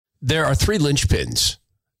There are three linchpins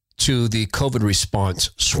to the COVID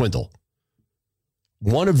response swindle.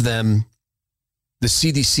 One of them, the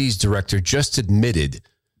CDC's director just admitted,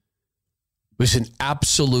 was an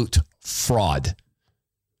absolute fraud.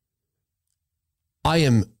 I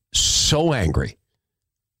am so angry,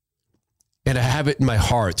 and I have it in my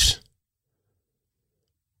heart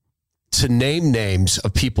to name names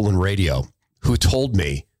of people in radio who told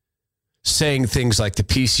me, saying things like the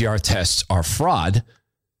PCR tests are fraud,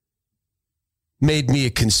 made me a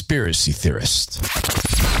conspiracy theorist.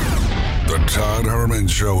 The Todd Herman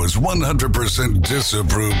Show is 100%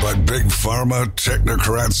 disapproved by big pharma,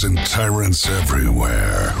 technocrats, and tyrants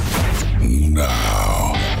everywhere.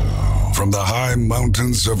 Now, from the high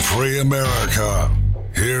mountains of free America,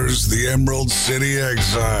 here's the Emerald City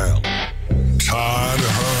exile, Todd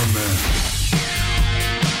Herman.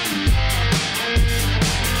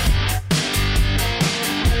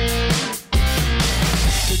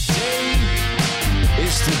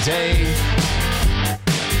 The day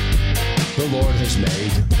the Lord has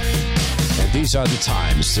made, and these are the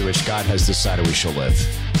times through which God has decided we shall live.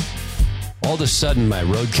 All of a sudden, my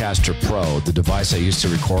Rodecaster Pro, the device I used to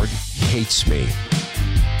record, hates me.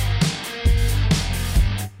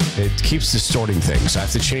 It keeps distorting things. I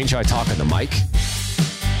have to change how I talk on the mic.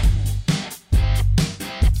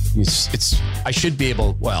 I should be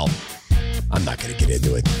able, well, I'm not going to get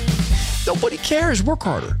into it. Nobody cares. Work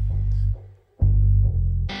harder.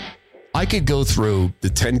 I could go through the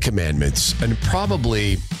 10 commandments and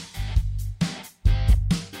probably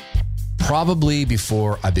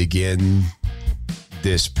before I begin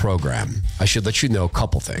this program, I should let you know a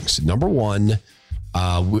couple things. Number one,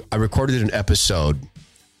 I recorded an episode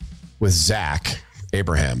with Zach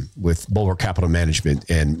Abraham with Bulwark Capital Management,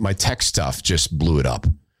 and my tech stuff just blew it up.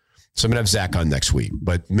 So I'm going to have Zach on next week.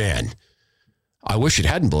 But man, I wish it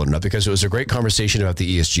hadn't blown it up because it was a great conversation about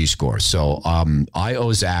the ESG score. So I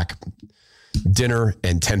owe Zach dinner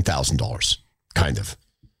and $10,000, kind of.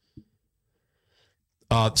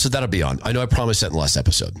 So that'll be on. I know I promised that in the last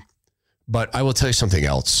episode, but I will tell you something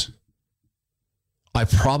else. I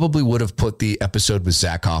probably would have put the episode with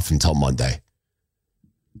Zach off until Monday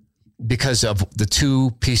because of the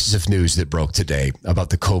two pieces of news that broke today about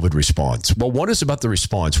the COVID response. Well, one is about the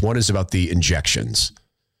response. One is about the injections.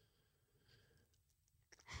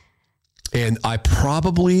 And I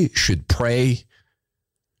probably should pray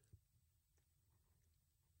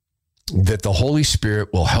that the Holy Spirit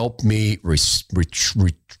will help me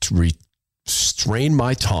restrain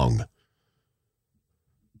my tongue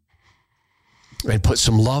and put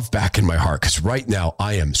some love back in my heart. Because right now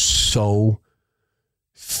I am so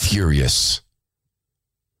furious.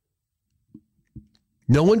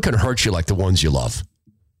 No one can hurt you like the ones you love.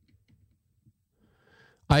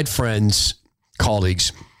 I had friends,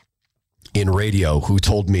 colleagues in radio who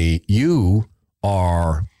told me, you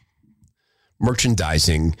are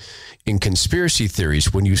merchandising in conspiracy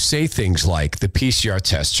theories when you say things like the PCR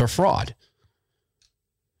tests are fraud.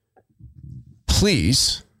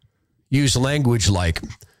 Please use language like,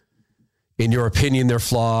 in your opinion, they're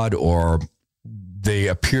flawed, or they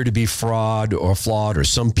appear to be fraud or flawed, or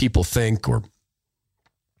some people think, or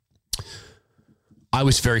I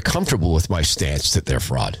was very comfortable with my stance that they're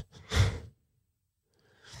fraud.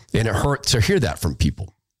 And it hurt to hear that from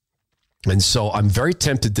people. And so I'm very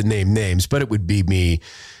tempted to name names, but it would be me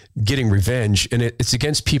getting revenge. And it's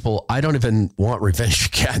against people I don't even want revenge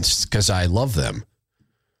against because I love them.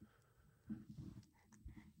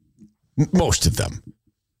 Most of them.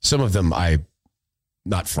 Some of them I'm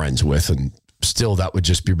not friends with, and still that would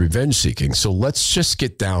just be revenge seeking. So let's just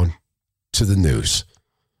get down to the news.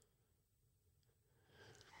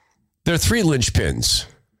 There are three linchpins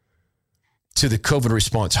to the COVID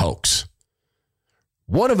response hoax.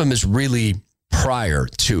 One of them is really prior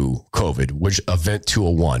to COVID, which Event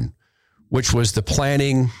 201, which was the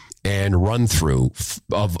planning and run through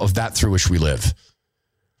of that through which we live.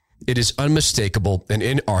 It is unmistakable and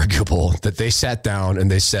inarguable that they sat down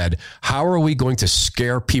and they said, how are we going to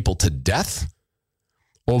scare people to death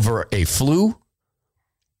over a flu?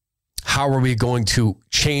 How are we going to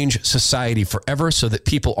change society forever so that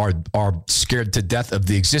people are scared to death of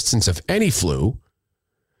the existence of any flu?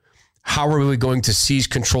 How are we going to seize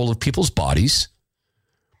control of people's bodies?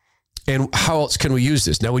 And how else can we use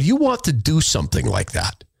this? Now, when you want to do something like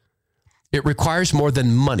that, it requires more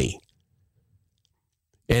than money.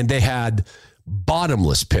 And they had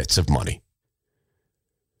bottomless pits of money.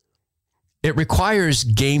 It requires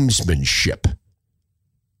gamesmanship.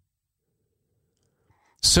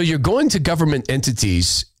 So you're going to government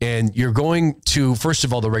entities and you're going to, first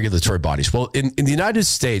of all, the regulatory bodies. Well, in the United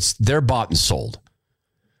States, they're bought and sold.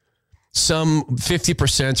 Some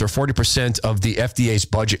 50% or 40% of the FDA's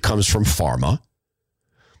budget comes from pharma.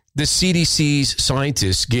 The CDC's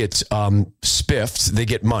scientists get spiffed. They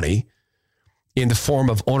get money in the form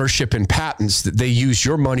of ownership and patents that they use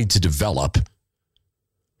your money to develop.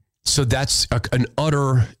 So that's an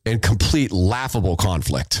utter and complete laughable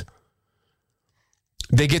conflict.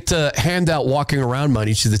 They get to hand out walking around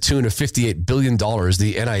money to the tune of $58 billion,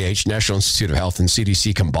 the NIH, National Institute of Health, and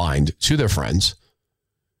CDC combined, to their friends.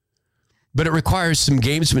 But it requires some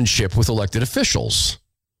gamesmanship with elected officials.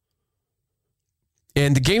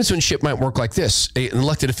 And the gamesmanship might work like this. An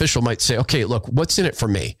elected official might say, okay, look, what's in it for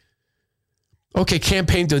me? Okay,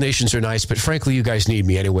 campaign donations are nice, but frankly, you guys need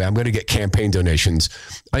me anyway. I'm going to get campaign donations.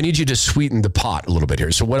 I need you to sweeten the pot a little bit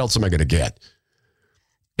here. So what else am I going to get?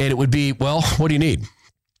 And it would be, well, what do you need?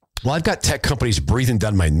 Well, I've got tech companies breathing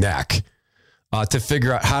down my neck to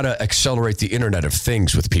figure out how to accelerate the Internet of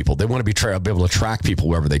Things with people. They want to be able to track people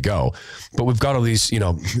wherever they go. But we've got all these,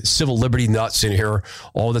 civil liberty nuts in here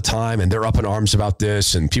all the time, and they're up in arms about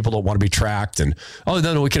this, and people don't want to be tracked. And, oh,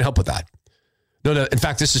 no, we can help with that. No, in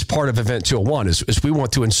fact, this is part of Event 201 is we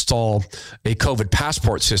want to install a COVID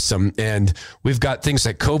passport system, and we've got things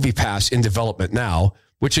like COVID Pass in development now,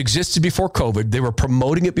 which existed before COVID. They were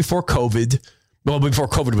promoting it before COVID. Well, before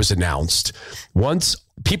COVID was announced. Once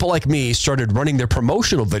people like me started running their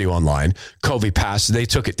promotional video online, COVID Pass, they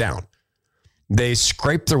took it down. They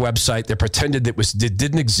scraped their website. They pretended it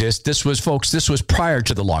didn't exist. This was prior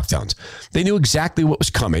to the lockdowns. They knew exactly what was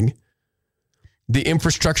coming. The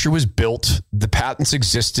infrastructure was built. The patents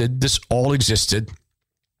existed. This all existed.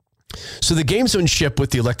 So the gamesmanship with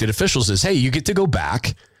the elected officials is, hey, you get to go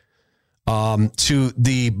back to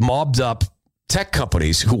the mobbed up tech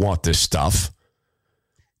companies who want this stuff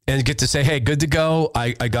and get to say, hey, good to go.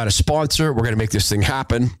 I got a sponsor. We're going to make this thing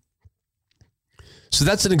happen. So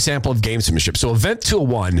that's an example of gamesmanship. So Event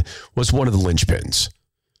 201 was one of the linchpins.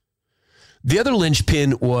 The other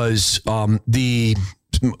linchpin was the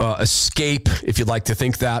escape, if you'd like to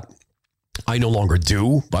think that. I no longer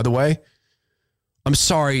do, by the way. I'm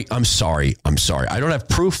sorry. I don't have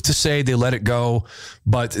proof to say they let it go,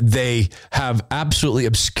 but they have absolutely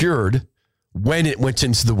obscured when it went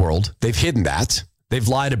into the world. They've hidden that. They've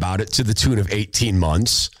lied about it to the tune of 18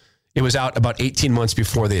 months. It was out about 18 months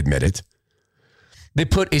before they admit it. They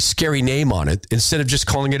put a scary name on it. Instead of just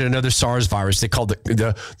calling it another SARS virus, they called it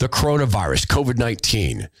the coronavirus,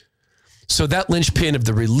 COVID-19. So that linchpin of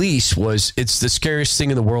the release was, it's the scariest thing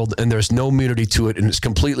in the world, and there's no immunity to it, and it's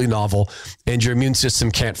completely novel, and your immune system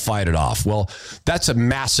can't fight it off. Well, that's a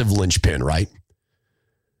massive linchpin, right?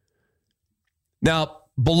 Now,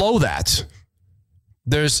 below that,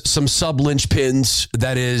 there's some sub-linchpins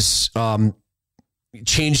that is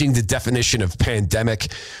changing the definition of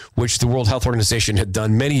pandemic, which the World Health Organization had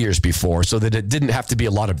done many years before, so that it didn't have to be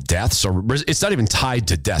a lot of deaths, or it's not even tied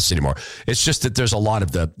to deaths anymore. It's just that there's a lot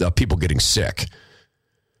of the people getting sick.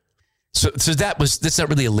 So that's not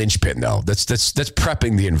really a linchpin, though. That's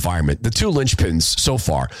prepping the environment. The two linchpins so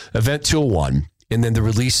far, Event 201, and then the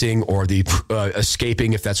releasing or the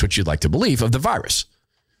escaping, if that's what you'd like to believe, of the virus.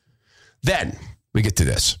 Then we get to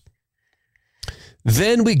this.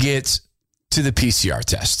 Then we get to the PCR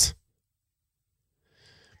test.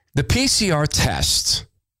 The PCR test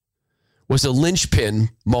was a linchpin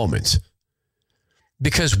moment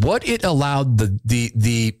because what it allowed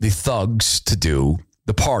the thugs to do,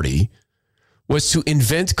 the party, was to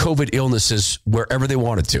invent COVID illnesses wherever they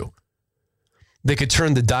wanted to. They could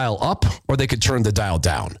turn the dial up or they could turn the dial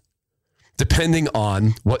down, depending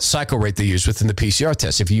on what cycle rate they use within the PCR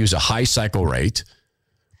test. If you use a high cycle rate,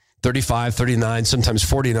 35, 39, sometimes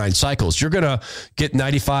 49 cycles, you're going to get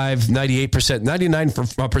 95, 98%,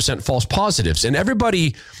 99% false positives. And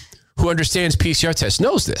everybody who understands PCR tests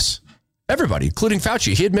knows this. Everybody, including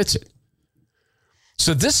Fauci, he admits it.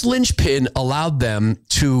 So this linchpin allowed them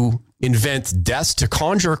to invent deaths, to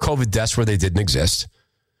conjure COVID deaths where they didn't exist.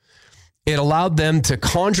 It allowed them to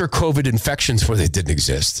conjure COVID infections where they didn't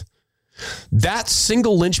exist. That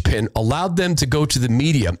single linchpin allowed them to go to the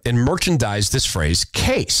media and merchandise this phrase,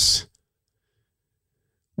 case,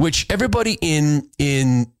 which everybody in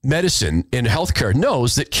medicine, in healthcare,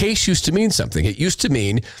 knows that case used to mean something. It used to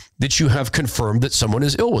mean that you have confirmed that someone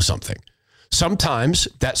is ill with something. Sometimes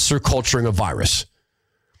that's circulturing a virus.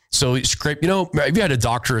 So you scrape, have you had a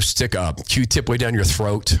doctor stick a Q-tip way down your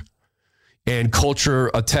throat and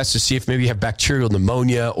culture a test to see if maybe you have bacterial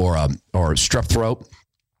pneumonia or strep throat?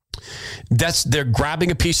 They're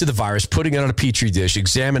grabbing a piece of the virus, putting it on a petri dish,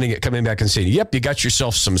 examining it, coming back and saying, yep, you got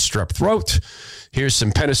yourself some strep throat. Here's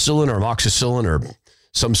some penicillin or amoxicillin or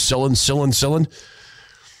some psyllin.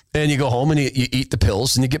 And you go home and you eat the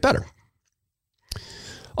pills and you get better.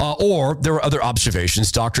 Or there were other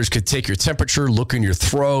observations. Doctors could take your temperature, look in your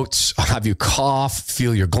throat, have you cough,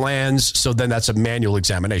 feel your glands. So then that's a manual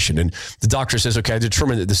examination. And the doctor says, okay, I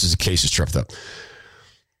determined that this is a case of strep throat.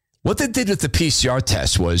 What they did with the PCR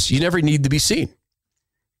test was you never need to be seen.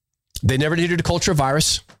 They never needed to culture a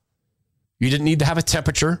virus. You didn't need to have a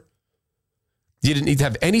temperature. You didn't need to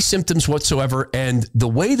have any symptoms whatsoever. And the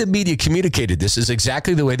way the media communicated this is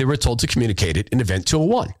exactly the way they were told to communicate it in Event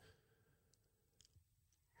 201.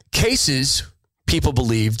 Cases, people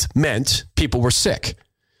believed, meant people were sick.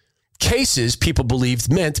 Cases, people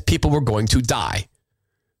believed, meant people were going to die.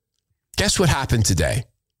 Guess what happened today?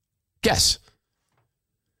 Guess.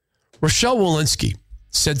 Rochelle Walensky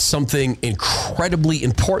said something incredibly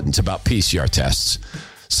important about PCR tests,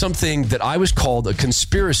 something that I was called a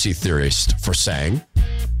conspiracy theorist for saying,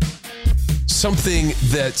 something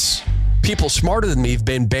that people smarter than me have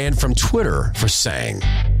been banned from Twitter for saying.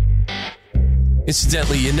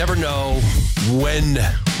 Incidentally, you never know when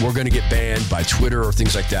we're going to get banned by Twitter or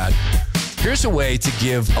things like that. Here's a way to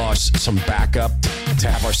give us some backup, to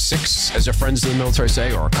have our six, as our friends in the military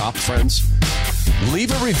say, or our cop friends.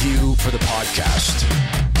 Leave a review for the podcast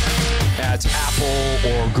at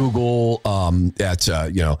Apple or Google,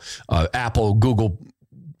 Apple, Google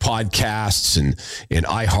Podcasts and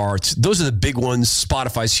iHeart. Those are the big ones.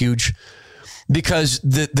 Spotify's huge. Because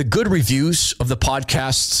the good reviews of the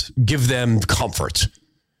podcasts give them comfort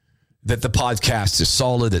that the podcast is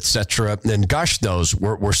solid, etc. And gosh knows,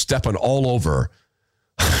 we're stepping all over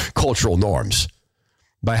cultural norms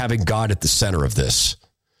by having God at the center of this.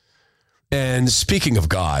 And speaking of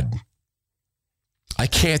God, I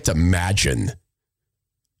can't imagine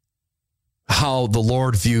how the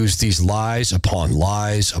Lord views these lies upon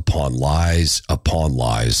lies upon lies upon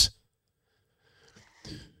lies.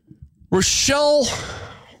 Rochelle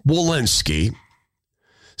Walensky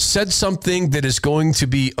said something that is going to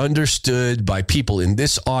be understood by people in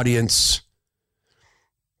this audience,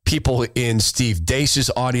 people in Steve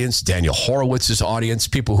Deace's audience, Daniel Horowitz's audience,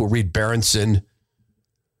 people who read Berenson.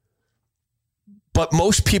 But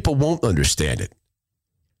most people won't understand it.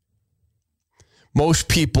 Most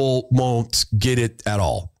people won't get it at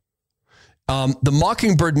all. The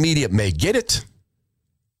Mockingbird media may get it,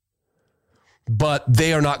 but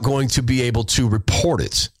they are not going to be able to report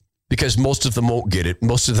it because most of them won't get it.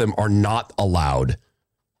 Most of them are not allowed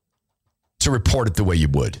to report it the way you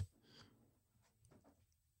would.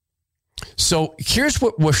 So here's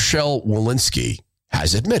what Rochelle Walensky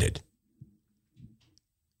has admitted.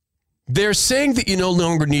 They're saying that you no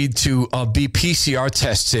longer need to be PCR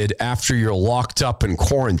tested after you're locked up in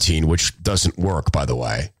quarantine, which doesn't work, by the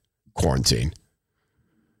way, quarantine.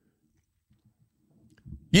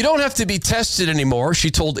 You don't have to be tested anymore, she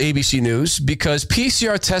told ABC News, because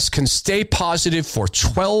PCR tests can stay positive for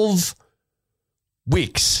 12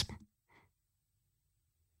 weeks.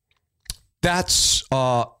 That's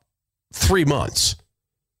 3 months.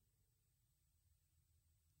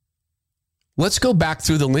 Let's go back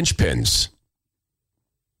through the linchpins.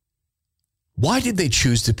 Why did they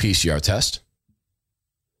choose the PCR test?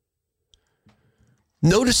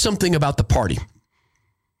 Notice something about the party.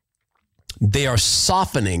 They are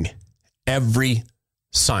softening every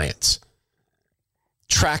science.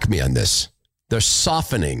 Track me on this. They're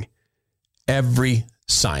softening every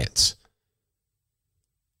science.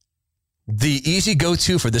 The easy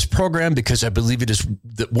go-to for this program, because I believe it is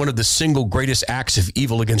one of the single greatest acts of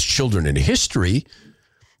evil against children in history,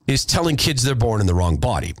 is telling kids they're born in the wrong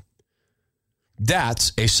body.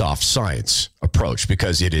 That's a soft science approach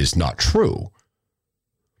because it is not true.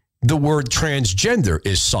 The word transgender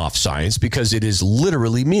is soft science because it is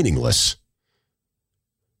literally meaningless.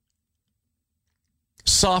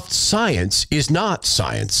 Soft science is not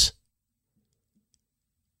science.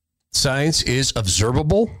 Science is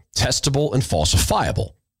observable, testable, and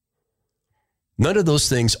falsifiable. None of those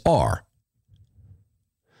things are.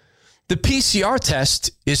 The PCR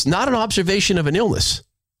test is not an observation of an illness.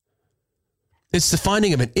 It's the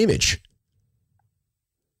finding of an image.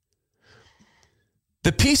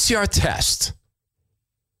 The PCR test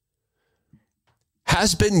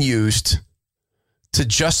has been used to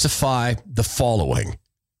justify the following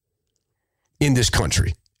in this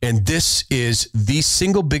country. And this is the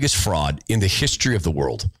single biggest fraud in the history of the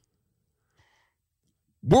world.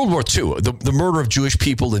 World War II, the murder of Jewish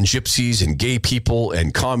people and gypsies and gay people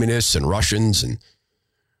and communists and Russians. And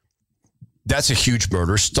that's a huge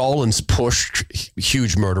murder. Stalin's push,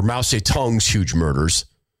 huge murder. Mao Zedong's huge murders.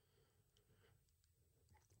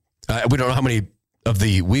 We don't know how many of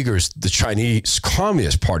the Uyghurs the Chinese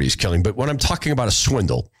Communist Party is killing, but when I'm talking about a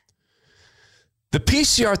swindle, the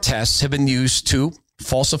PCR tests have been used to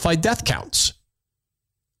falsify death counts.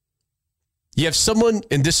 You have someone,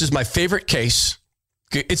 and this is my favorite case.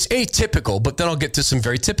 It's atypical, but then I'll get to some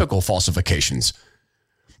very typical falsifications.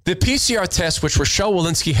 The PCR tests, which Rochelle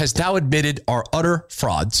Walensky has now admitted are utter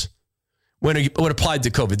frauds when applied to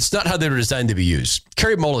COVID. It's not how they were designed to be used.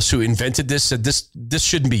 Carrie Mullis, who invented this, said this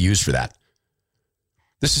shouldn't be used for that.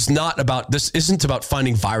 This isn't about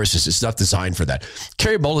finding viruses. It's not designed for that.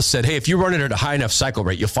 Carrie Mullis said, hey, if you run it at a high enough cycle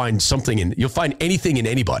rate, you'll find anything in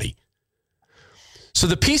anybody. So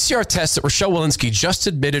the PCR test that Rochelle Walensky just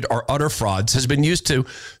admitted are utter frauds has been used to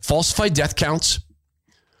falsify death counts,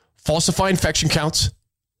 falsify infection counts,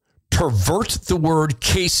 pervert the word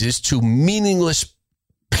cases to meaningless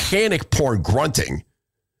panic porn grunting,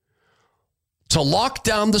 to lock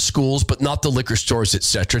down the schools but not the liquor stores,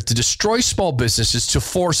 etc., to destroy small businesses, to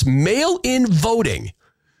force mail-in voting.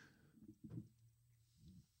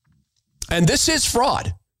 And this is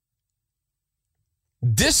fraud.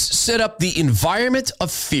 This set up the environment of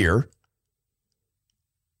fear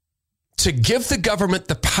to give the government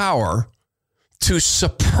the power to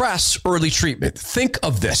suppress early treatment. Think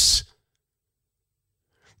of this.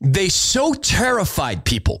 They so terrified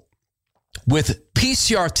people with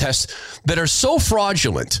PCR tests that are so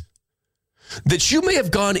fraudulent that you may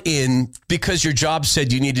have gone in because your job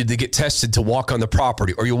said you needed to get tested to walk on the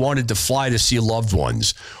property, or you wanted to fly to see loved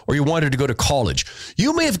ones, or you wanted to go to college.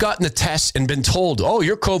 You may have gotten the test and been told, oh,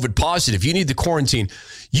 you're COVID positive, you need to quarantine.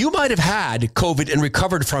 You might have had COVID and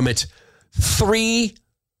recovered from it 3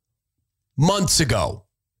 months ago.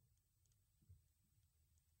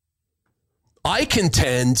 I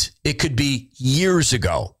contend it could be years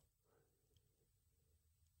ago.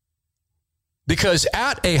 Because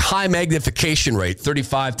at a high magnification rate,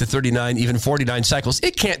 35 to 39, even 49 cycles,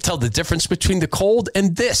 it can't tell the difference between the cold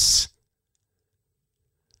and this.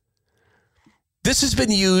 This has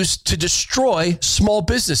been used to destroy small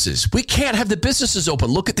businesses. We can't have the businesses open.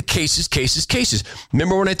 Look at the cases.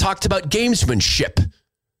 Remember when I talked about gamesmanship?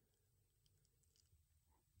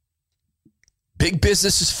 Big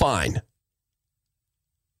business is fine.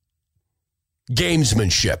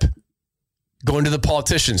 Gamesmanship. Going to the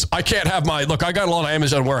politicians. I can't have I got a lot of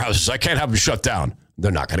Amazon warehouses. I can't have them shut down.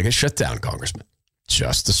 They're not going to get shut down, Congressman.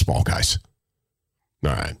 Just the small guys.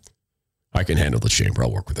 All right. I can handle the chamber.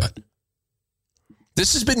 I'll work with that.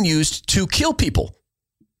 This has been used to kill people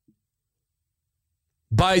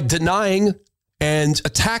by denying and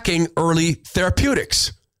attacking early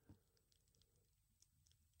therapeutics.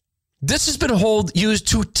 This has been used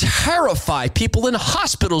to terrify people in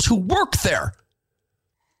hospitals who work there.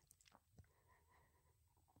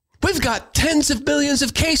 We've got tens of millions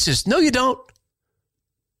of cases. No, you don't.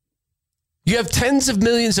 You have tens of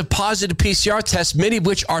millions of positive PCR tests, many of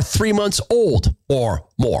which are 3 months old or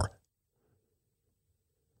more.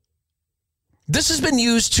 This has been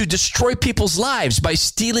used to destroy people's lives by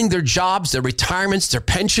stealing their jobs, their retirements, their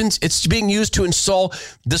pensions. It's being used to install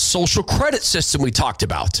the social credit system we talked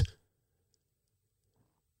about.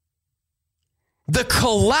 The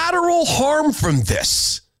collateral harm from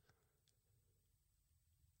this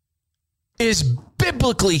is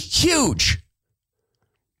biblically huge.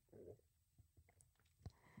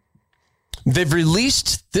 They've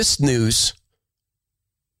released this news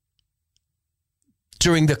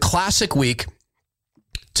during the classic week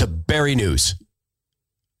to bury news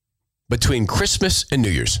between Christmas and New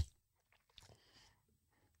Year's.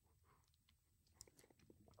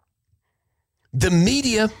 The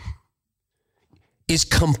media is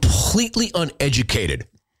completely uneducated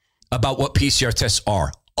about what PCR tests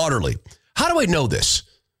are, utterly. How do I know this?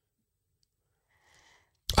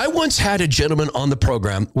 I once had a gentleman on the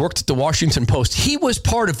program, worked at the Washington Post. He was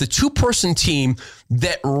part of the 2-person team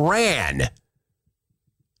that ran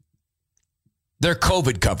their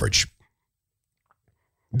COVID coverage.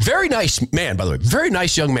 Very nice man, by the way. Very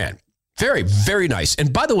nice young man. Very, very nice.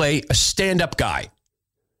 And by the way, a stand-up guy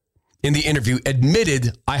in the interview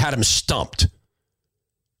admitted I had him stumped.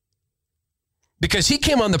 Because he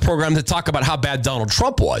came on the program to talk about how bad Donald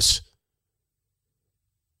Trump was.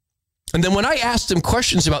 And then when I asked him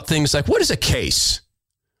questions about things like, what is a case?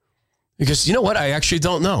 Because you know what? I actually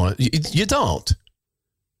don't know. You don't.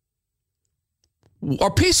 Are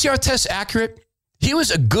PCR tests accurate? He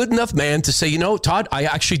was a good enough man to say, you know, Todd, I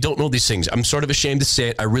actually don't know these things. I'm sort of ashamed to say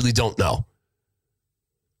it. I really don't know.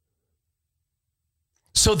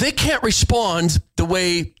 So they can't respond the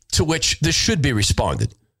way to which this should be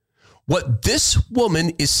responded. What this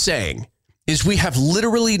woman is saying is we have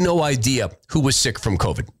literally no idea who was sick from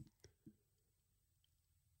COVID.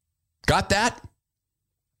 Got that?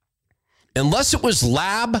 Unless it was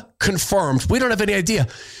lab confirmed, we don't have any idea.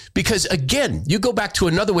 Because again, you go back to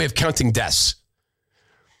another way of counting deaths.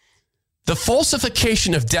 The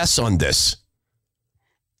falsification of deaths on this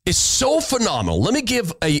is so phenomenal. Let me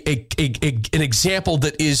give an example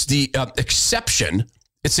that is the exception.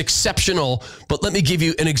 It's exceptional, but let me give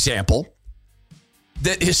you an example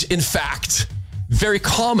that is, in fact, very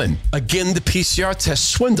common. Again, the PCR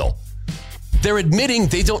test swindle. They're admitting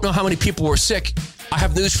they don't know how many people were sick. I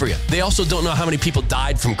have news for you. They also don't know how many people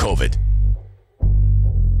died from COVID.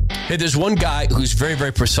 Hey, there's one guy who's very,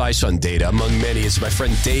 very precise on data. Among many is my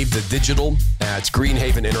friend Dave the Digital at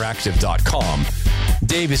greenhaveninteractive.com.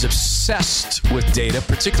 Dave is obsessed with data,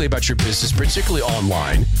 particularly about your business, particularly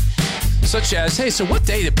online, such as, hey, so what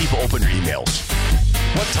day do people open their emails?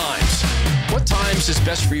 What times? What times is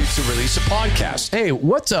best for you to release a podcast? Hey,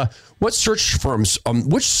 what search firms,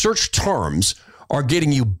 which search terms are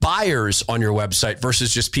getting you buyers on your website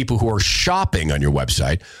versus just people who are shopping on your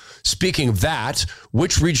website? Speaking of that,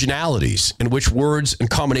 which regionalities and which words and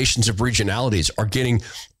combinations of regionalities are getting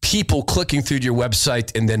people clicking through your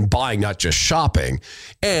website and then buying, not just shopping?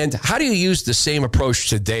 And how do you use the same approach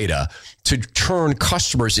to data to turn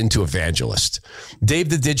customers into evangelists? Dave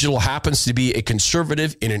the Digital happens to be a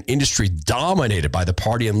conservative in an industry dominated by the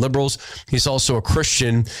party and liberals. He's also a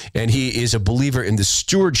Christian, and he is a believer in the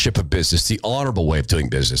stewardship of business, the honorable way of doing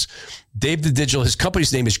business. Dave the Digital, his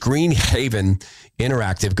company's name is Greenhaven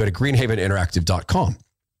Interactive. Go to greenhaveninteractive.com.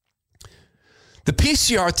 The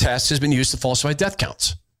PCR test has been used to falsify death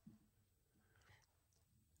counts.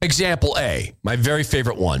 Example A, my very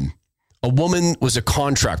favorite one. A woman was a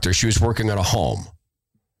contractor. She was working on a home.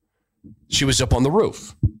 She was up on the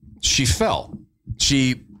roof. She fell.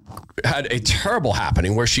 She had a terrible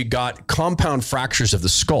happening where she got compound fractures of the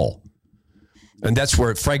skull. And that's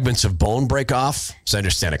where fragments of bone break off. So I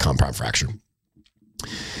understand a compound fracture.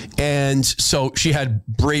 And so she had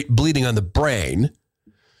bleeding on the brain.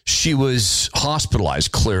 She was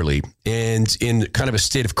hospitalized, clearly, and in kind of a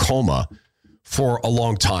state of coma for a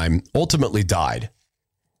long time, ultimately died.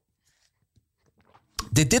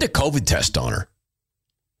 They did a COVID test on her.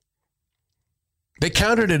 They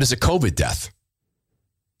counted it as a COVID death.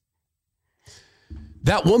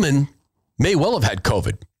 That woman may well have had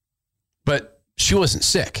COVID, but she wasn't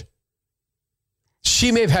sick.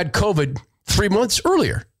 She may have had COVID 3 months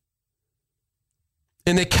earlier,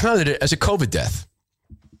 and they counted it as a COVID death.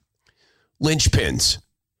 Linchpins.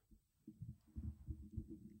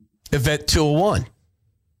 Event 201.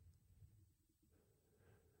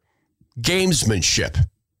 Gamesmanship.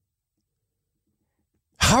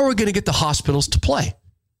 How are we going to get the hospitals to play?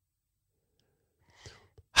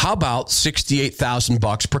 How about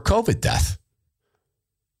 $68,000 per COVID death?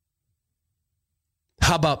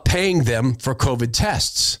 How about paying them for COVID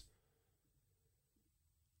tests?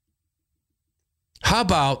 How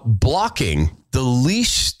about blocking the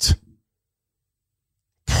least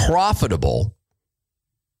profitable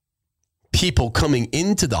people coming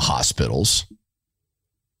into the hospitals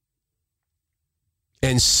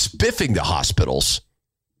and spiffing the hospitals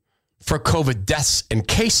for COVID deaths and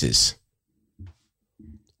cases?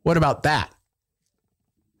 What about that?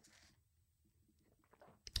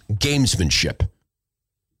 Gamesmanship.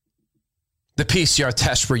 The PCR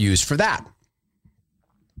tests were used for that.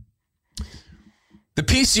 The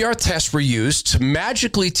PCR tests were used to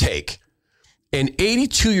magically take an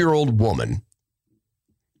 82-year-old woman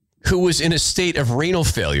who was in a state of renal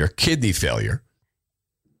failure, kidney failure,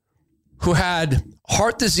 who had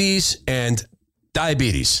heart disease and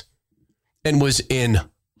diabetes and was in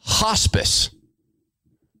hospice,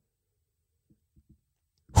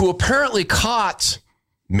 who apparently caught,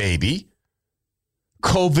 maybe,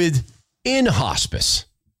 COVID in hospice.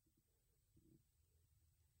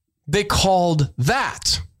 They called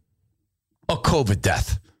that a COVID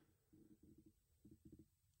death.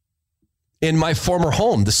 In my former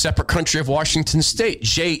home, the separate country of Washington State,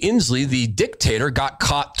 Jay Inslee, the dictator, got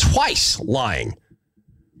caught twice lying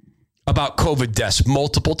about COVID deaths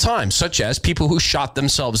multiple times, such as people who shot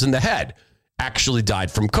themselves in the head actually died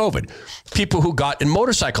from COVID. People who got in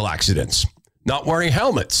motorcycle accidents, not wearing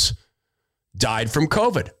helmets, died from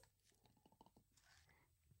COVID.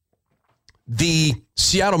 The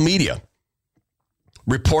Seattle media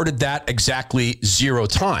reported that exactly 0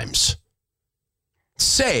 times,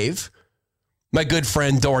 save my good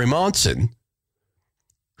friend Dory Monson,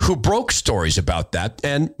 who broke stories about that,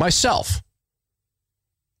 and myself.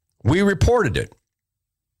 We reported it.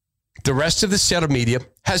 The rest of the Seattle media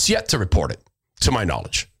has yet to report it, to my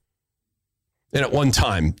knowledge. And at one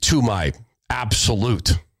time, to my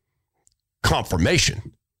absolute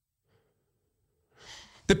confirmation.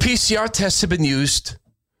 The PCR tests have been used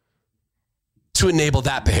to enable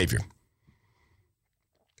that behavior.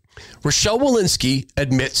 Rochelle Walensky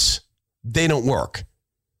admits they don't work.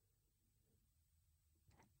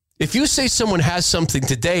 If you say someone has something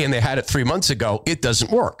today and they had it 3 months ago, it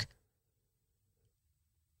doesn't work.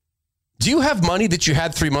 Do you have money that you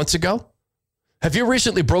had 3 months ago? Have you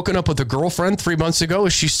recently broken up with a girlfriend 3 months ago?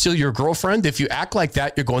 Is she still your girlfriend? If you act like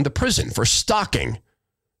that, you're going to prison for stalking.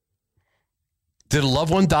 Did a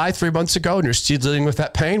loved one die 3 months ago and you're still dealing with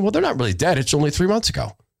that pain? Well, they're not really dead. It's only 3 months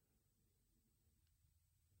ago.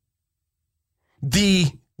 The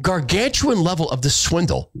gargantuan level of the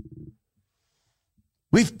swindle,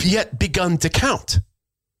 we've yet begun to count.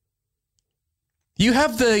 You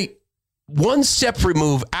have the one step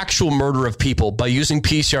remove actual murder of people by using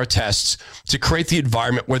PCR tests to create the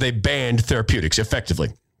environment where they banned therapeutics effectively,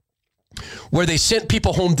 where they sent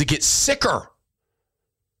people home to get sicker.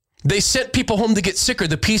 They sent people home to get sicker.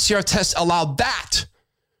 The PCR test allowed that,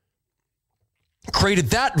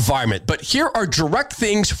 created that environment. But here are direct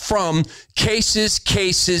things from cases.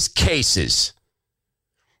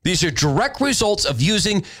 These are direct results of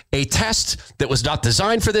using a test that was not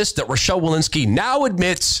designed for this, that Rochelle Walensky now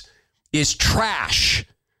admits is trash.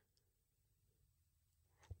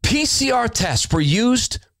 PCR tests were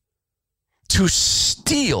used to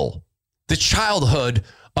steal the childhood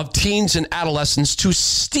of teens and adolescents, to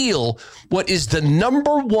steal what is the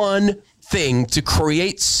number one thing to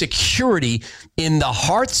create security in the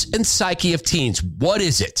hearts and psyche of teens. What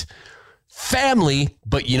is it? Family,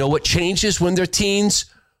 but you know what changes when they're teens?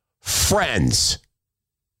 Friends.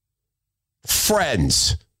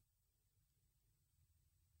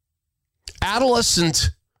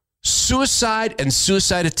 Adolescent suicide and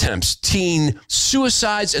suicide attempts, teen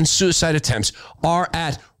suicides and suicide attempts are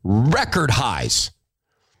at record highs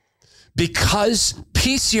because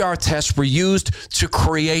PCR tests were used to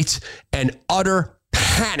create an utter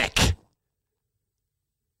panic,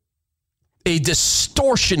 a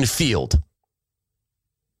distortion field.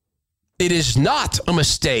 It is not a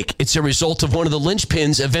mistake. It's a result of one of the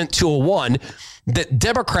linchpins, Event 201, that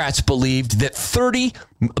Democrats believed that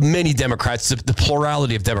many Democrats, the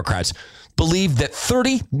plurality of Democrats, believed that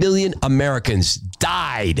 30 million Americans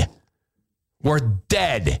were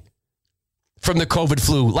dead from the COVID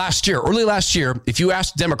flu early last year. If you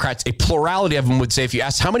asked Democrats, a plurality of them would say, if you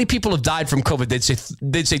asked how many people have died from COVID,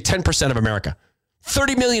 they'd say 10% of America.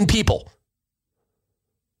 30 million people.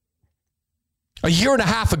 A year and a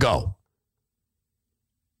half ago.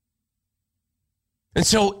 And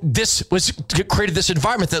so this created this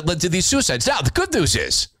environment that led to these suicides. Now, the good news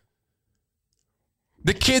is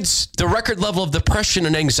the kids, the record level of depression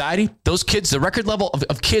and anxiety, those kids, the record level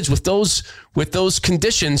of kids with those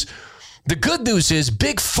conditions, the good news is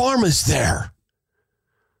Big Pharma's there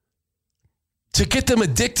to get them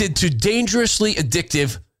addicted to dangerously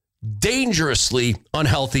addictive, dangerously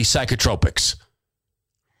unhealthy psychotropics.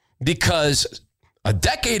 Because a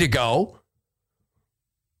decade ago,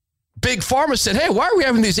 Big Pharma said, hey, why are we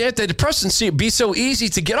having these antidepressants be so easy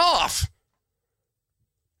to get off?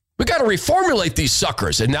 We got to reformulate these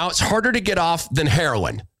suckers. And now it's harder to get off than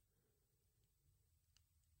heroin.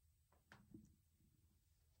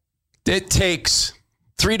 It takes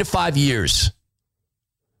 3 to 5 years,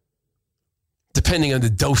 depending on the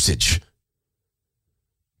dosage.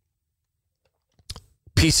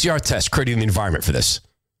 PCR test creating the environment for this.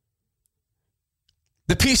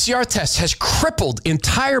 The PCR test has crippled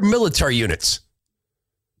entire military units,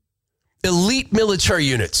 elite military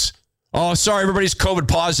units. Oh, sorry, everybody's COVID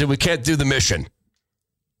positive. We can't do the mission.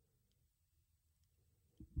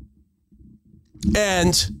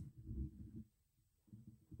 And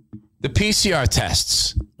the PCR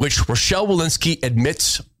tests, which Rochelle Walensky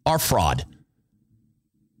admits are fraud,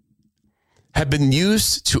 have been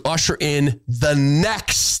used to usher in the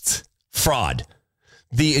next fraud,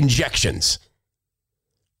 the injections.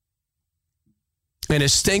 And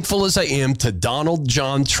as thankful as I am to Donald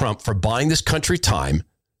John Trump for buying this country time,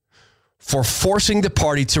 for forcing the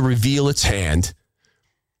party to reveal its hand,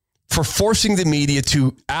 for forcing the media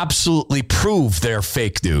to absolutely prove their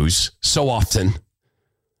fake news so often,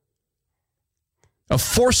 of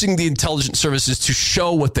forcing the intelligence services to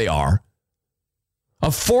show what they are,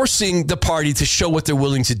 of forcing the party to show what they're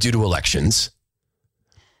willing to do to elections,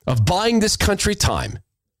 of buying this country time,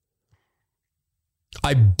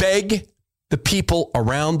 I beg the people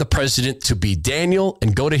around the president to be Daniel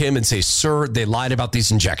and go to him and say, sir, they lied about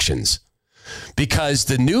these injections. Because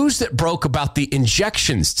the news that broke about the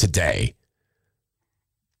injections today,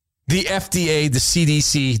 the FDA, the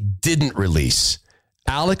CDC didn't release.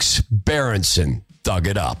 Alex Berenson dug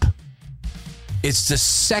it up. It's the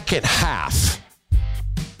second half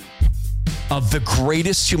of the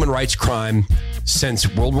greatest human rights crime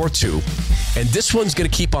since World War II. And this one's going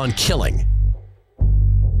to keep on killing.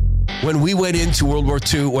 When we went into World War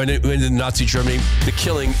II, when it went into Nazi Germany, the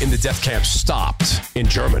killing in the death camps stopped in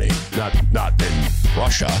Germany, not in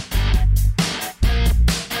Russia.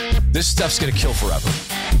 This stuff's going to kill forever.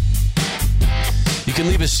 You can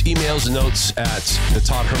leave us emails and notes at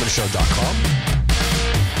thetoddhermanshow.com.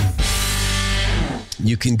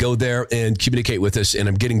 You can go there and communicate with us, and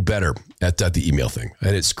I'm getting better at the email thing,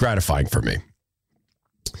 and it's gratifying for me.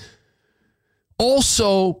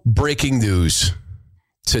 Also, breaking news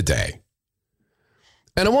today.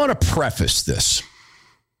 And I want to preface this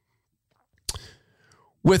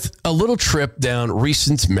with a little trip down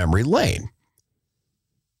recent memory lane.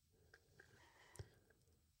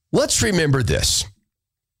 Let's remember this.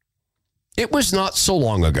 It was not so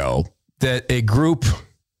long ago that a group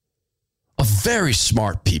of very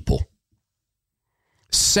smart people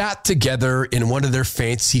sat together in one of their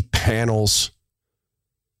fancy panels,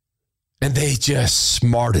 and they just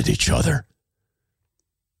smarted each other.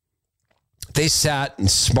 They sat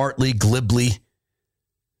and smartly, glibly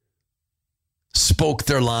spoke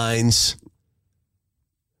their lines.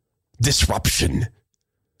 Disruption.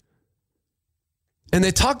 And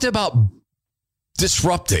they talked about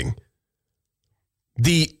disrupting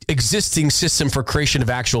the existing system for creation of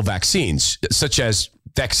actual vaccines, such as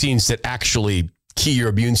vaccines that actually key your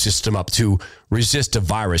immune system up to resist a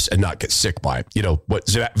virus and not get sick by it. You know, what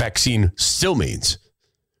vaccine still means.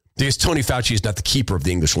 Because Tony Fauci is not the keeper of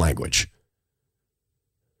the English language.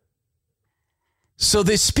 So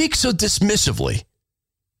they speak so dismissively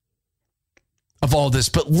of all this,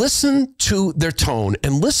 but listen to their tone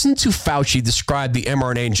and listen to Fauci describe the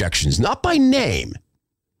mRNA injections, not by name,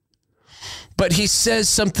 but he says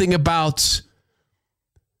something about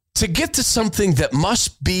to get to something that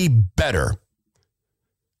must be better.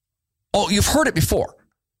 Oh, you've heard it before.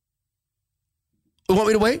 You want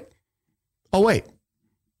me to wait? Oh, wait.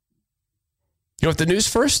 You want the news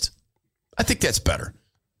first? I think that's better.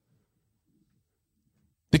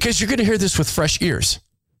 Because you're going to hear this with fresh ears.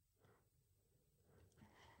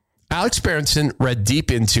 Alex Berenson read deep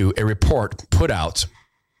into a report put out.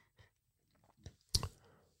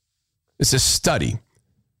 It's a study.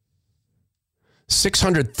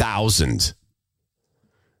 600,000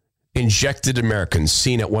 injected Americans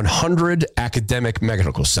seen at 100 academic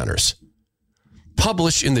medical centers.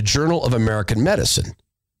 Published in the Journal of American Medicine,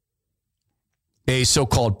 a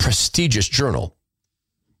so-called prestigious journal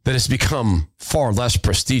that has become far less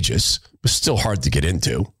prestigious, but still hard to get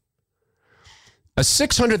into. A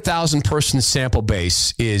 600,000 person sample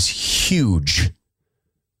base is huge.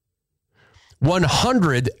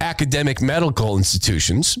 100 academic medical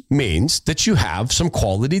institutions means that you have some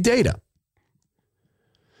quality data.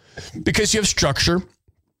 Because you have structure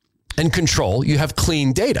and control, you have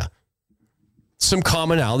clean data. Some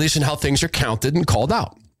commonalities in how things are counted and called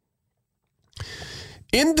out.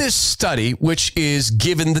 In this study, which is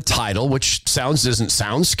given the title, which doesn't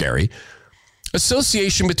sound scary,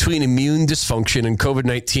 Association between Immune Dysfunction and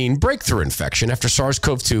COVID-19 Breakthrough Infection after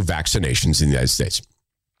SARS-CoV-2 Vaccinations in the United States.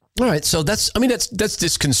 All right, so that's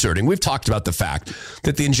disconcerting. We've talked about the fact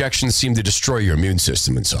that the injections seem to destroy your immune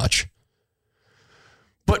system and such.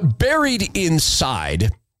 But buried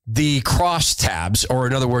inside the crosstabs, or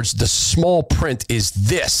in other words, the small print, is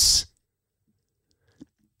this.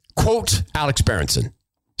 Quote Alex Berenson,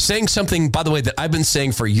 saying something, by the way, that I've been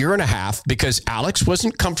saying for a year and a half because Alex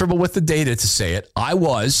wasn't comfortable with the data to say it. I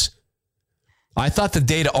was. I thought the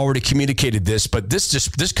data already communicated this, but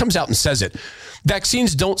this comes out and says it.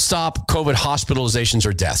 Vaccines don't stop COVID hospitalizations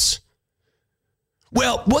or deaths.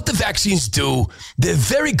 Well, what the vaccines do, they're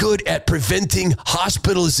very good at preventing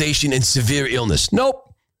hospitalization and severe illness.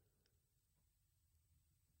 Nope.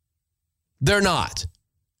 They're not.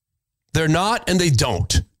 They're not, and they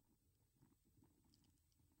don't.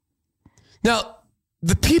 Now,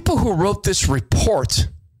 the people who wrote this report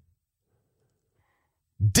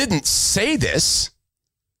didn't say this.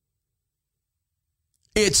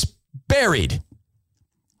 It's buried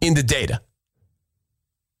in the data.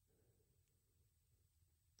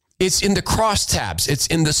 It's in the crosstabs. It's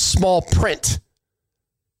in the small print.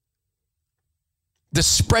 The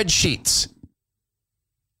spreadsheets.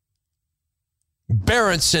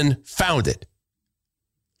 Berenson found it.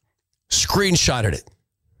 Screenshotted it.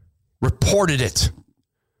 Reported it.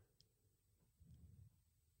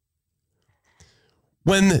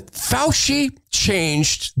 When Fauci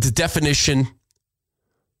changed the definition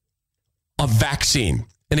of vaccine,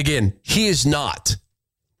 and again, he is not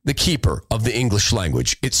the keeper of the English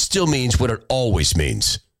language. It still means what it always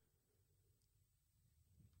means.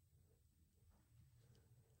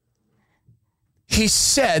 He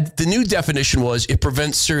said the new definition was it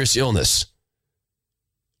prevents serious illness.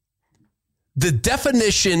 The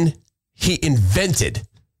definition he invented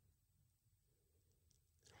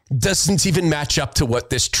doesn't even match up to what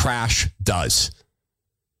this trash does.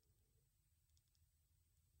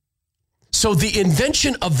 So the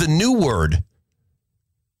invention of the new word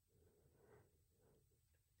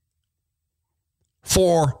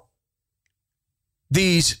for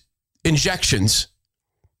these injections,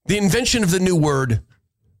 the invention of the new word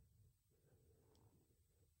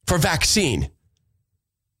for vaccine,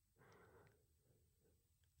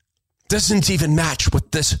 doesn't even match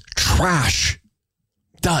what this trash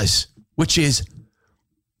does, which is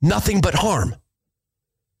nothing but harm.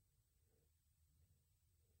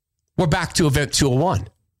 We're back to Event 201.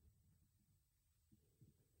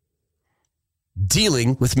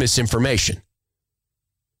 Dealing with misinformation.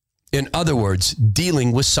 In other words,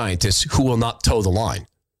 dealing with scientists who will not toe the line.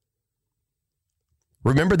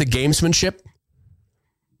 Remember the gamesmanship?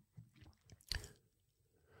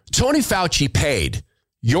 Tony Fauci paid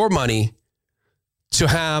your money to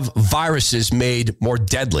have viruses made more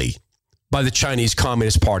deadly by the Chinese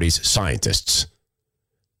Communist Party's scientists.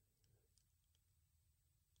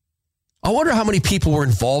 I wonder how many people were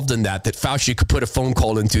involved in that Fauci could put a phone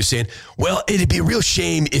call into saying, well, it'd be a real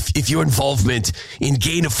shame if your involvement in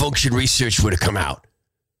gain-of-function research would have come out.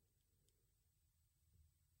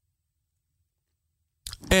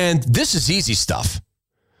 And this is easy stuff.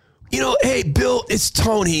 Hey, Bill, it's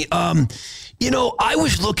Tony. I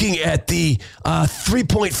was looking at the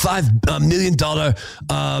 $3.5 million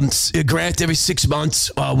grant every 6 months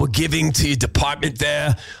we're giving to your department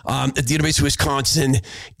there at the University of Wisconsin.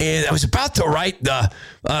 And I was about to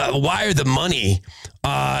wire the money.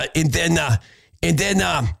 And then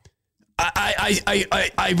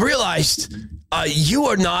I realized you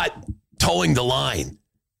are not towing the line.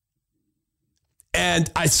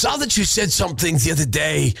 And I saw that you said something the other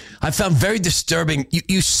day I found very disturbing.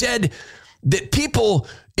 You said that people,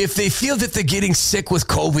 if they feel that they're getting sick with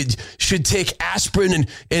COVID, should take aspirin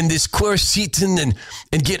and this quercetin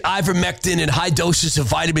and get ivermectin and high doses of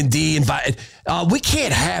vitamin D. We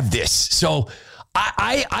can't have this. So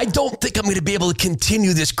I don't think I'm going to be able to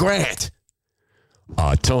continue this grant.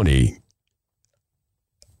 Tony,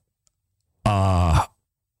 I'm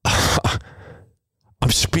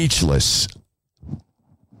speechless.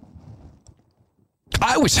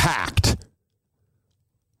 I was hacked.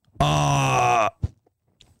 I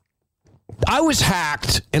was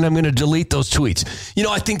hacked, and I'm going to delete those tweets.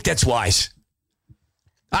 I think that's wise.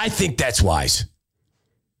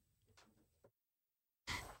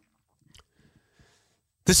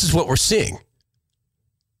 This is what we're seeing.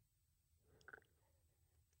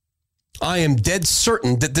 I am dead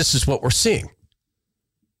certain that this is what we're seeing.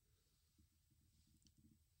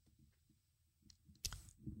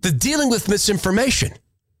 The dealing with misinformation.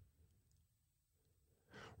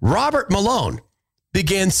 Robert Malone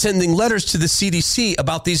began sending letters to the CDC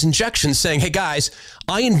about these injections saying, hey guys,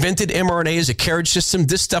 I invented mRNA as a carriage system.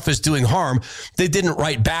 This stuff is doing harm. They didn't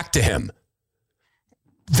write back to him.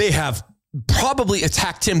 They have probably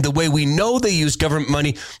attacked him the way we know they use government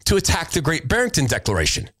money to attack the Great Barrington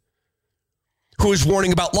Declaration, who is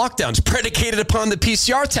warning about lockdowns predicated upon the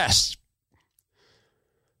PCR test.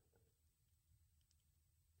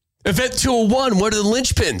 Event 201, what are the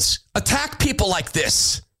linchpins? Attack people like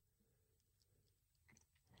this.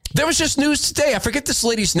 There was just news today. I forget this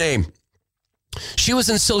lady's name. She was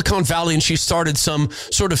in Silicon Valley and she started some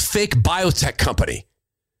sort of fake biotech company.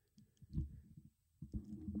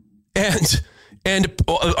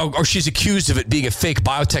 Or she's accused of it being a fake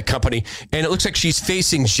biotech company. And it looks like she's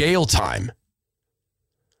facing jail time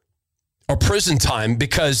or prison time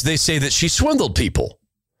because they say that she swindled people.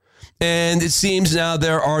 And it seems now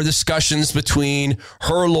there are discussions between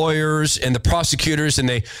her lawyers and the prosecutors, and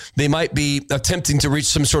they might be attempting to reach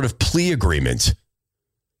some sort of plea agreement.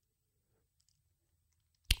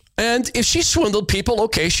 And if she swindled people,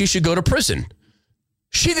 okay, she should go to prison.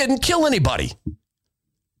 She didn't kill anybody.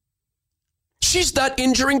 She's not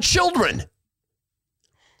injuring children.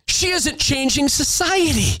 She isn't changing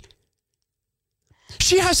society.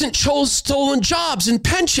 She hasn't stolen jobs and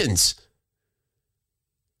pensions.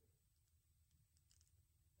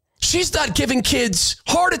 She's not giving kids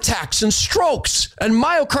heart attacks and strokes and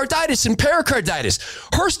myocarditis and pericarditis.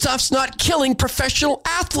 Her stuff's not killing professional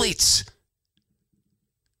athletes.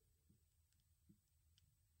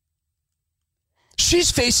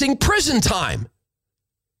 She's facing prison time.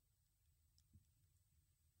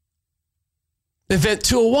 Event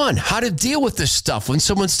 201, how to deal with this stuff when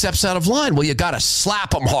someone steps out of line. Well, you got to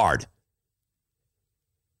slap them hard.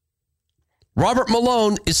 Robert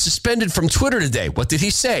Malone is suspended from Twitter today. What did he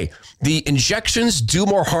say? The injections do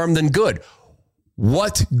more harm than good.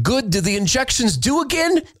 What good do the injections do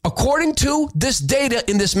again? According to this data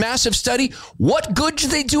in this massive study, what good do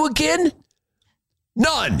they do again?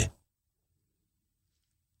 None.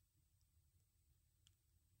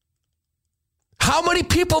 How many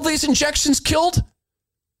people these injections killed?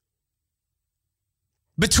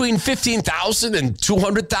 Between 15,000 and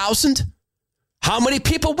 200,000? How many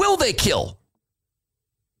people will they kill?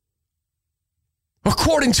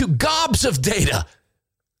 According to gobs of data,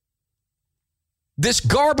 this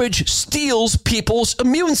garbage steals people's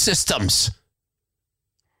immune systems.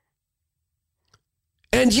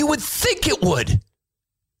 And you would think it would.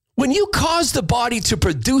 When you cause the body to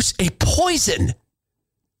produce a poison,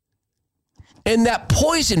 and that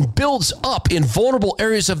poison builds up in vulnerable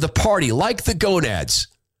areas of the body, like the gonads,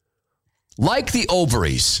 like the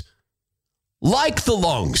ovaries, like the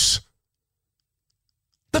lungs,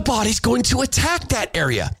 the body's going to attack that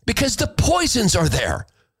area because the poisons are there.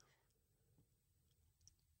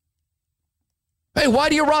 Hey, why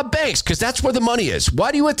do you rob banks? Because that's where the money is.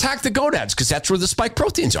 Why do you attack the gonads? Because that's where the spike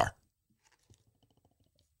proteins are.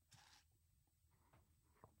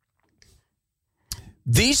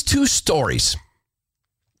 These two stories,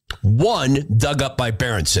 one dug up by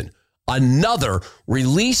Berenson, another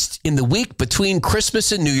released in the week between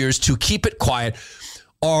Christmas and New Year's to keep it quiet,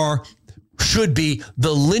 should be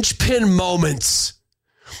the linchpin moments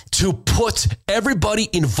to put everybody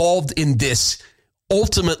involved in this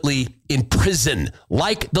ultimately in prison,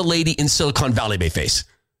 like the lady in Silicon Valley may face.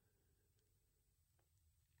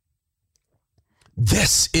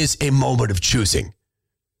 This is a moment of choosing.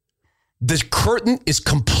 The curtain is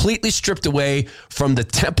completely stripped away from the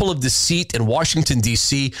temple of deceit in Washington,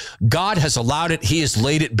 D.C. God has allowed it. He has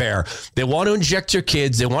laid it bare. They want to inject your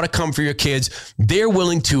kids. They want to come for your kids. They're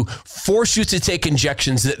willing to force you to take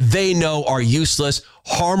injections that they know are useless,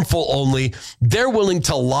 harmful only. They're willing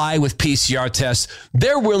to lie with PCR tests.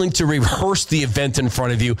 They're willing to rehearse the event in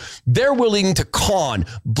front of you. They're willing to con,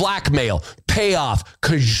 blackmail, pay off,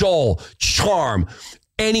 cajole, charm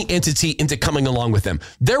any entity into coming along with them.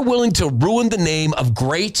 They're willing to ruin the name of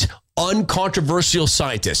great, uncontroversial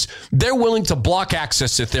scientists. They're willing to block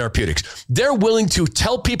access to therapeutics. They're willing to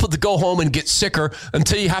tell people to go home and get sicker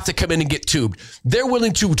until you have to come in and get tubed. They're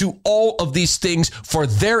willing to do all of these things for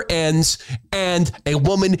their ends, and a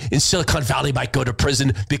woman in Silicon Valley might go to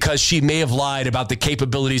prison because she may have lied about the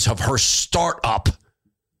capabilities of her startup.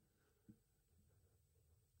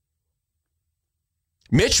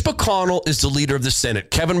 Mitch McConnell is the leader of the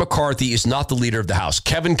Senate. Kevin McCarthy is not the leader of the House.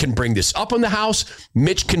 Kevin can bring this up in the House.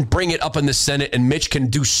 Mitch can bring it up in the Senate, and Mitch can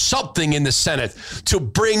do something in the Senate to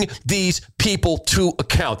bring these people to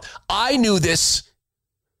account. I knew this.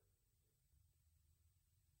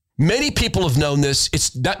 Many people have known this.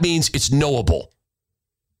 That means it's knowable.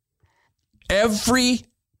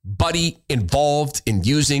 Everybody involved in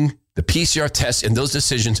using the PCR tests and those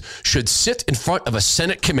decisions should sit in front of a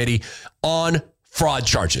Senate committee on fraud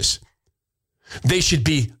charges. They should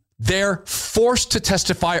be there forced to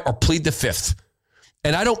testify or plead the fifth.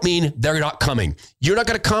 And I don't mean they're not coming. You're not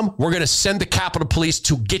going to come. We're going to send the Capitol Police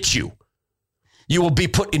to get you. You will be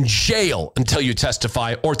put in jail until you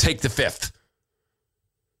testify or take the fifth.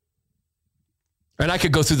 And I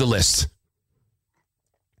could go through the list.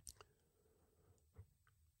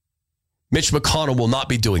 Mitch McConnell will not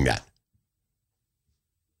be doing that.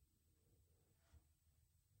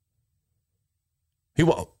 He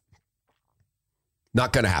won't.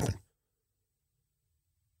 Not going to happen.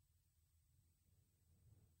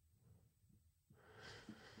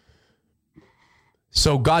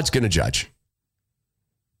 So God's going to judge.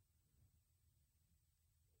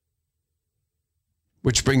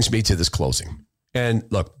 Which brings me to this closing. And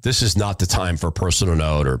look, this is not the time for a personal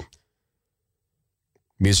note or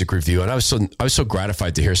music review. And I was so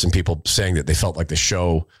gratified to hear some people saying that they felt like the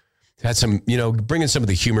show had some, bringing some of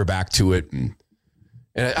the humor back to it.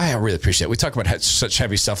 And I really appreciate it. We talk about such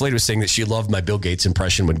heavy stuff. Lady was saying that she loved my Bill Gates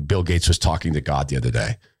impression when Bill Gates was talking to God the other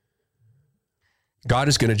day. God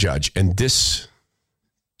is going to judge. And this,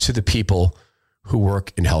 to the people who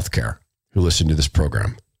work in healthcare, who listen to this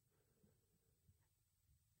program,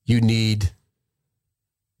 you need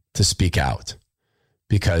to speak out,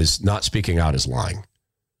 because not speaking out is lying.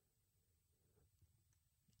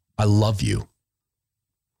 I love you.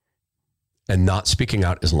 And not speaking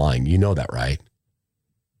out is lying. You know that, right?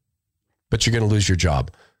 But you're going to lose your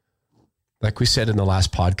job. Like we said in the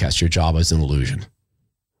last podcast, your job is an illusion.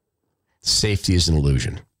 Safety is an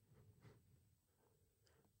illusion.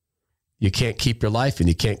 You can't keep your life and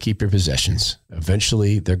you can't keep your possessions.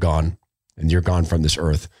 Eventually, they're gone and you're gone from this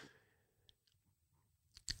earth.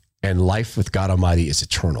 And life with God Almighty is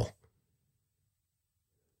eternal.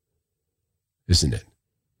 isn't it?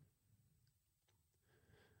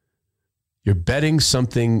 You're betting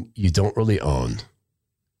something you don't really own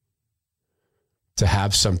to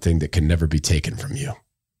have something that can never be taken from you.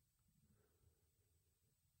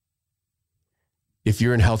 If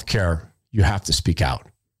you're in healthcare, you have to speak out.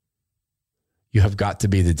 You have got to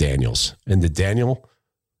be the Daniels. And the Daniel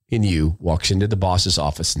in you walks into the boss's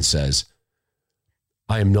office and says,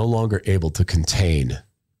 I am no longer able to contain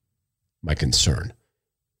my concern.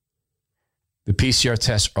 The PCR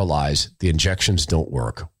tests are lies. The injections don't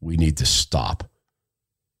work. We need to stop.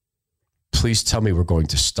 Please tell me we're going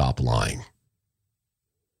to stop lying.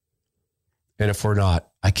 And if we're not,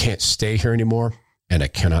 I can't stay here anymore, and I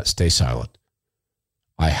cannot stay silent.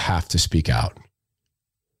 I have to speak out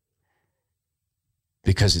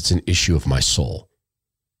because it's an issue of my soul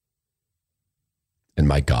and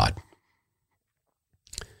my God.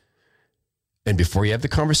 And before you have the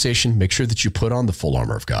conversation, make sure that you put on the full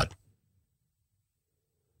armor of God.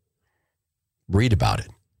 Read about it.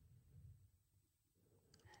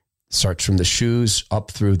 Starts from the shoes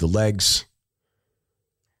up through the legs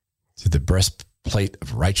to the breastplate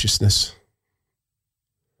of righteousness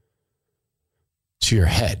to your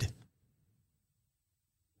head.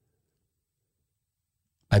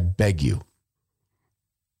 I beg you.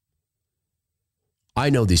 I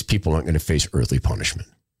know these people aren't going to face earthly punishment.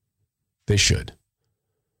 They should.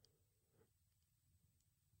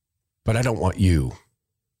 But I don't want you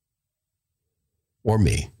or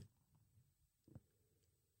me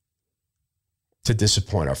to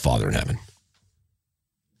disappoint our Father in heaven.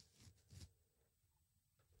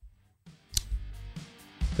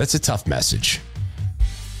 That's a tough message.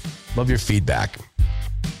 Love your feedback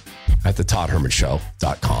at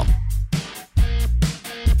thetoddhermanshow.com.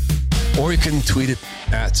 Or you can tweet it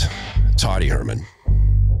at Toddy Herman.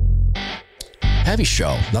 Heavy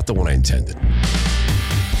show, not the one I intended.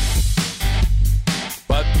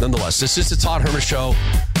 But nonetheless, this is the Todd Herman Show.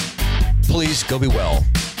 Please go be well.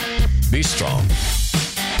 Be strong.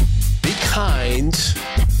 Be kind.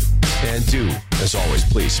 And do, as always,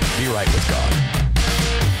 please, be right with God.